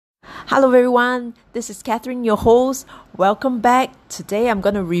Hello everyone, this is Catherine, your host. Welcome back. Today I'm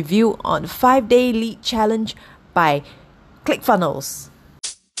going to review on 5-day lead challenge by ClickFunnels.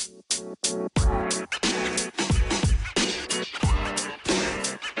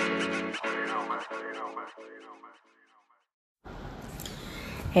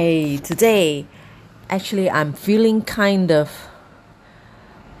 Hey, today actually I'm feeling kind of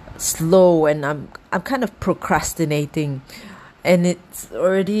slow and I'm kind of procrastinating. And it's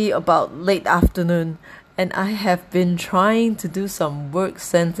already about late afternoon and I have been trying to do some work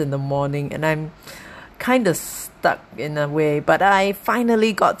since in the morning and I'm kind of stuck in a way, but I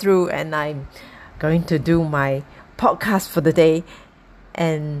finally got through and I'm going to do my podcast for the day,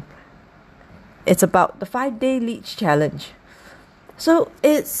 and it's about the 5-day lead challenge. So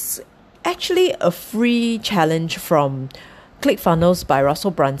it's actually a free challenge from ClickFunnels by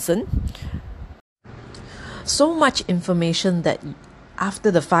Russell Brunson. So much information that after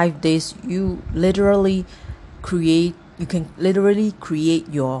the 5 days you can literally create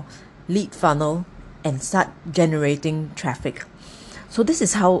your lead funnel and start generating traffic. So this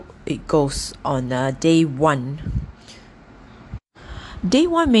is how it goes on day 1. Day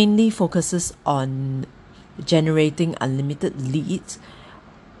 1 mainly focuses on generating unlimited leads,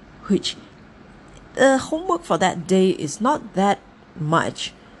 which the homework for that day is not that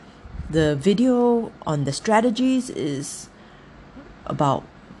much. The video on the strategies is about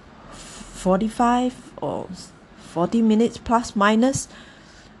 45 or 40 minutes plus minus,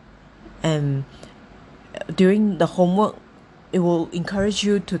 and during the homework it will encourage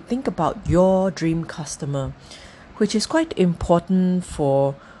you to think about your dream customer, which is quite important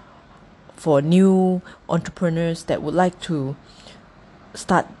for new entrepreneurs that would like to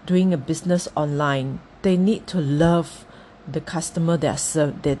start doing a business online. They need to love the customer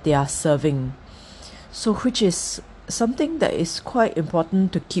that they are serving, so which is something that is quite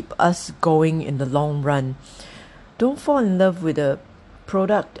important to keep us going in the long run. Don't fall in love with a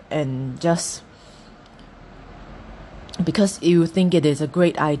product and just because you think it is a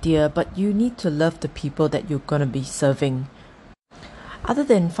great idea, but you need to love the people that you're going to be serving. Other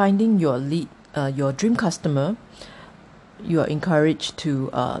than finding your lead, your dream customer, you are encouraged to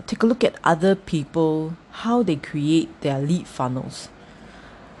take a look at other people, how they create their lead funnels.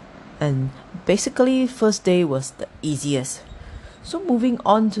 And basically, first day was the easiest. So moving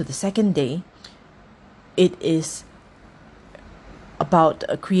on to the second day, it is about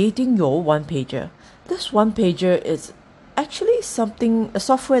creating your one-pager. This one-pager is actually a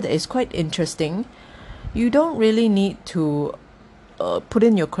software that is quite interesting. You don't really need to put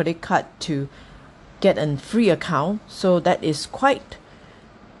in your credit card to get a free account, so that is quite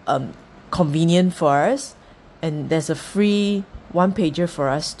convenient for us, and there's a free one-pager for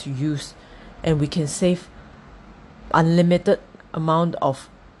us to use, and we can save unlimited amount of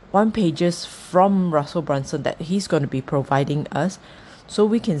one-pagers from Russell Brunson that he's going to be providing us. So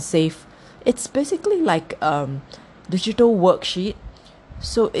we can save, it's basically like digital worksheet.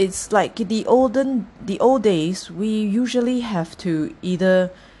 So it's like the old days, we usually have to either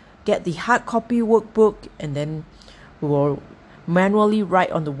get the hard copy workbook and then we will manually write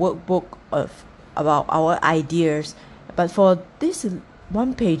on the workbook about our ideas. But for this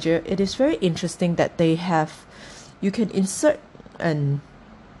one pager, it is very interesting that you can insert a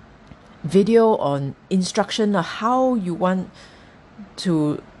video on instruction on how you want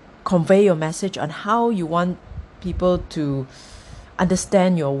to convey your message, on how you want people to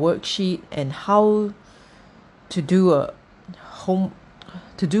understand your worksheet and how to do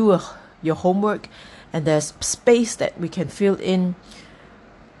your homework. And there's space that we can fill in,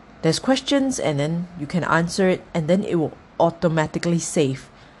 there's questions, and then you can answer it, and then it will automatically save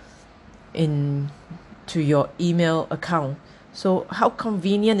into your email account. So how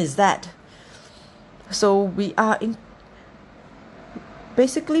convenient is that? So we are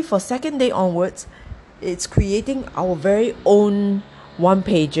basically for second day onwards, it's creating our very own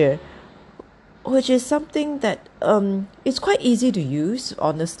one-pager, which is something that it's quite easy to use,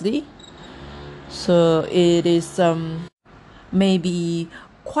 honestly. So it is maybe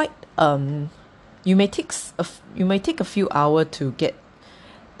quite you may take a few hours to get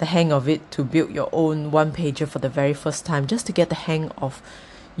the hang of it, to build your own one pager for the very first time, just to get the hang of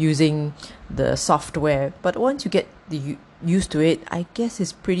using the software. But once you get used to it, I guess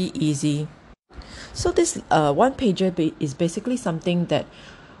it's pretty easy. So this one pager is basically something that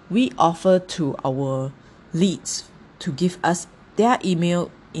we offer to our leads to give us their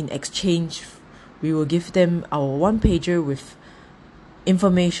email. In exchange, we will give them our one pager with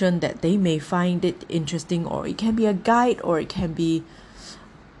information that they may find it interesting, or it can be a guide, or it can be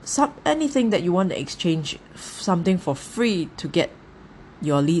anything that you want to exchange something for free to get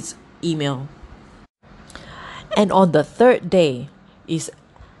your leads email. And on the third day is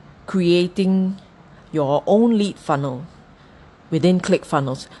creating your own lead funnel within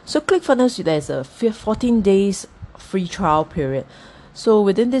ClickFunnels. So ClickFunnels, there's a 14 days free trial period. So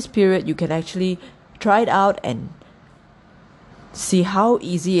within this period, you can actually try it out and see how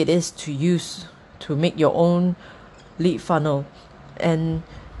easy it is to use to make your own lead funnel. And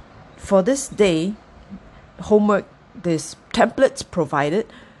for this day, homework, there's templates provided,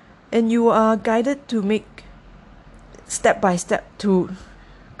 and you are guided to make step by step to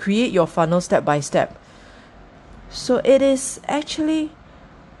create your funnel step by step. So it is actually,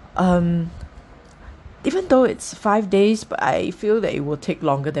 even though it's 5 days, but I feel that it will take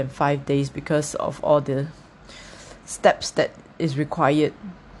longer than 5 days because of all the steps that is required.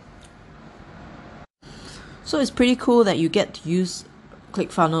 So it's pretty cool that you get to use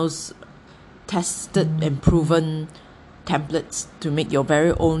ClickFunnels tested and proven templates to make your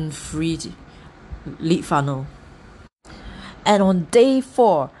very own free lead funnel. And on day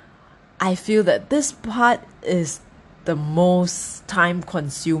 4, I feel that this part is the most time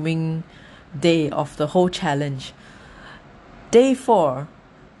consuming day of the whole challenge. Day 4,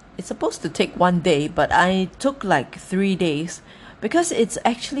 it's supposed to take 1 day, but I took like 3 days because it's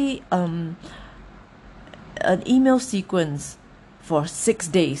actually an email sequence for 6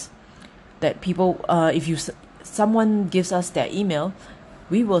 days that people, if someone gives us their email,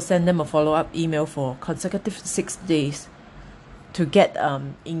 we will send them a follow-up email for consecutive 6 days to get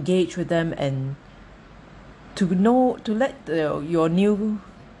engaged with them and to let your new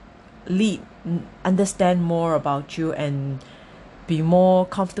lead understand more about you and be more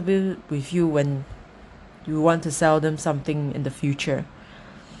comfortable with you when you want to sell them something in the future.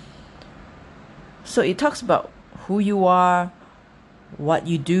 So it talks about who you are, what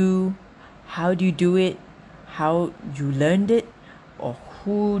you do, how do you do it, how you learned it, or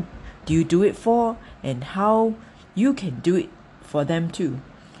who do you do it for, and how you can do it for them too.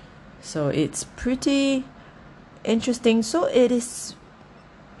 So it's pretty interesting. So it's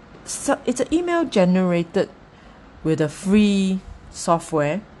an email generated with a free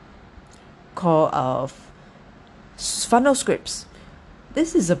software called Funnel Scripts.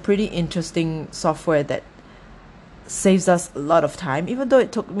 This is a pretty interesting software that saves us a lot of time, even though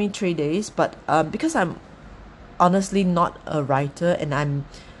it took me 3 days. But because I'm honestly not a writer and I'm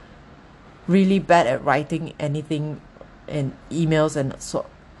really bad at writing anything in emails and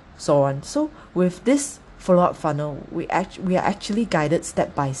so on. So with this follow-up funnel, we are actually guided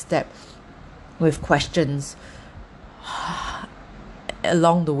step by step with questions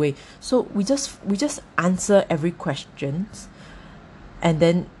along the way. So we just answer every question, and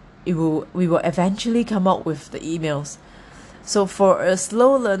then we will eventually come out with the emails. So for a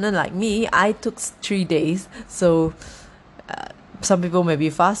slow learner like me, I took 3 days. So some people may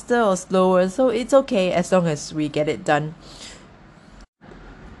be faster or slower, so it's okay as long as we get it done.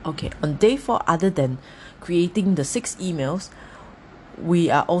 Okay, on day 4, other than creating the 6 emails,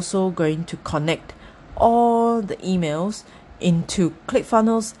 we are also going to connect all the emails into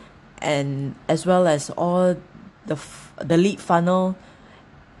ClickFunnels, and as well as all the lead funnel,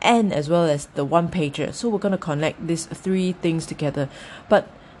 and as well as the one pager. So we're going to connect these 3 things together. But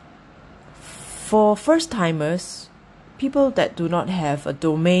for first timers, people that do not have a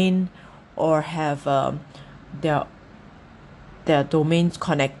domain or have their domains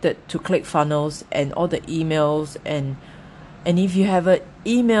connected to ClickFunnels and all the emails, and if you have an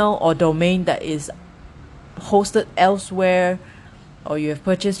email or domain that is hosted elsewhere, or you have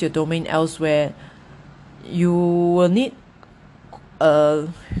purchased your domain elsewhere, you will need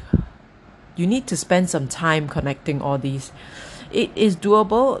to spend some time connecting all these. It is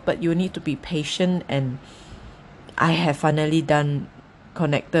doable, but you need to be patient, and I have finally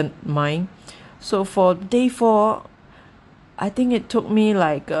connected mine. So for day 4, I think it took me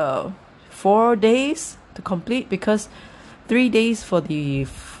like 4 days to complete, because 3 days for the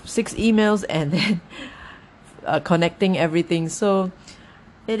 6 emails and then connecting everything. So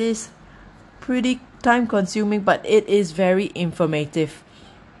it is pretty time consuming, but it is very informative,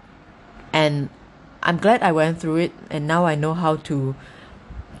 and I'm glad I went through it, and now I know how to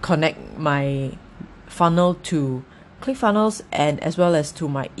connect my funnel to ClickFunnels and as well as to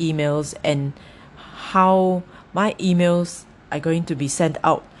my emails, and how my emails are going to be sent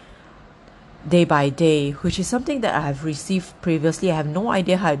out day by day, which is something that I have received previously. I have no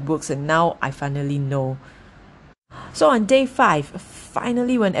idea how it works, and now I finally know. So on day 5,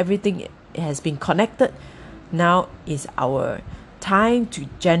 finally, when everything has been connected, now is our time to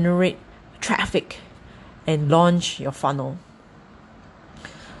generate traffic and launch your funnel.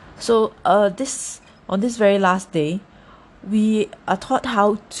 So on this very last day, we are taught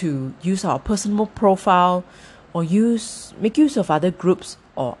how to use our personal profile or make use of other groups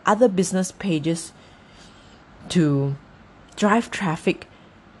or other business pages to drive traffic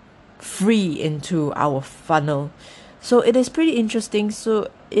free into our funnel. So it is pretty interesting. So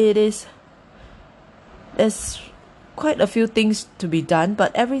there's quite a few things to be done,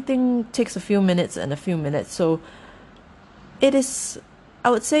 but everything takes a few minutes and a few minutes. So I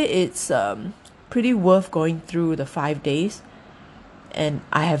would say it's pretty worth going through the 5 days, and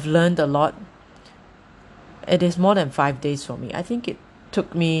I have learned a lot. It is more than 5 days for me. I think it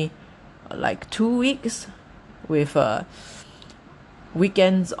took me like 2 weeks with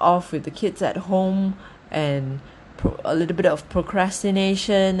weekends off with the kids at home, and a little bit of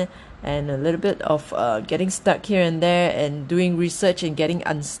procrastination, and a little bit of getting stuck here and there, and doing research and getting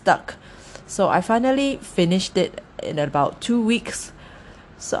unstuck. So I finally finished it in about 2 weeks.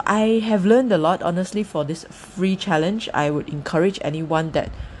 So I have learned a lot, honestly, for this free challenge. I would encourage anyone that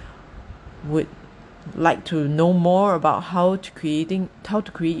would like to know more about how to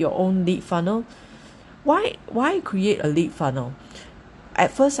create your own lead funnel. Why create a lead funnel? At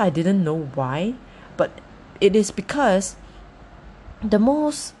first I didn't know why, but it is because the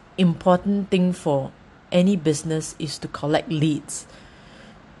most important thing for any business is to collect leads.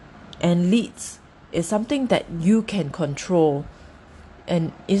 And leads is something that you can control.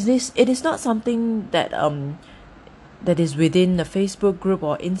 And it is not something that that is within a Facebook group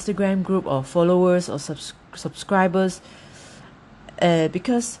or Instagram group or followers or subscribers,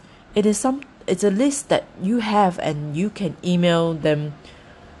 because it's a list that you have, and you can email them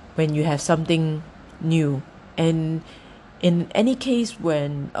when you have something new. And in any case,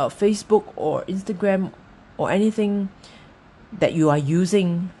 when Facebook or Instagram or anything that you are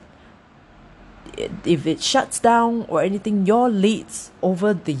using, if it shuts down or anything, your leads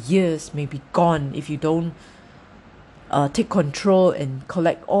over the years may be gone if you don't take control and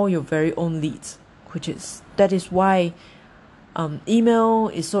collect all your very own leads. That is why email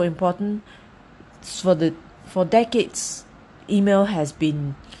is so important. For decades, email has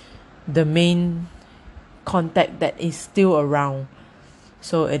been the main contact that is still around.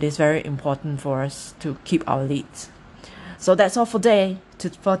 So it is very important for us to keep our leads. So that's all for today.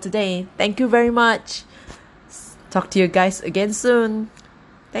 Thank you very much. Talk to you guys again soon.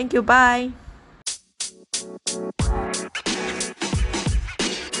 Thank you. Bye.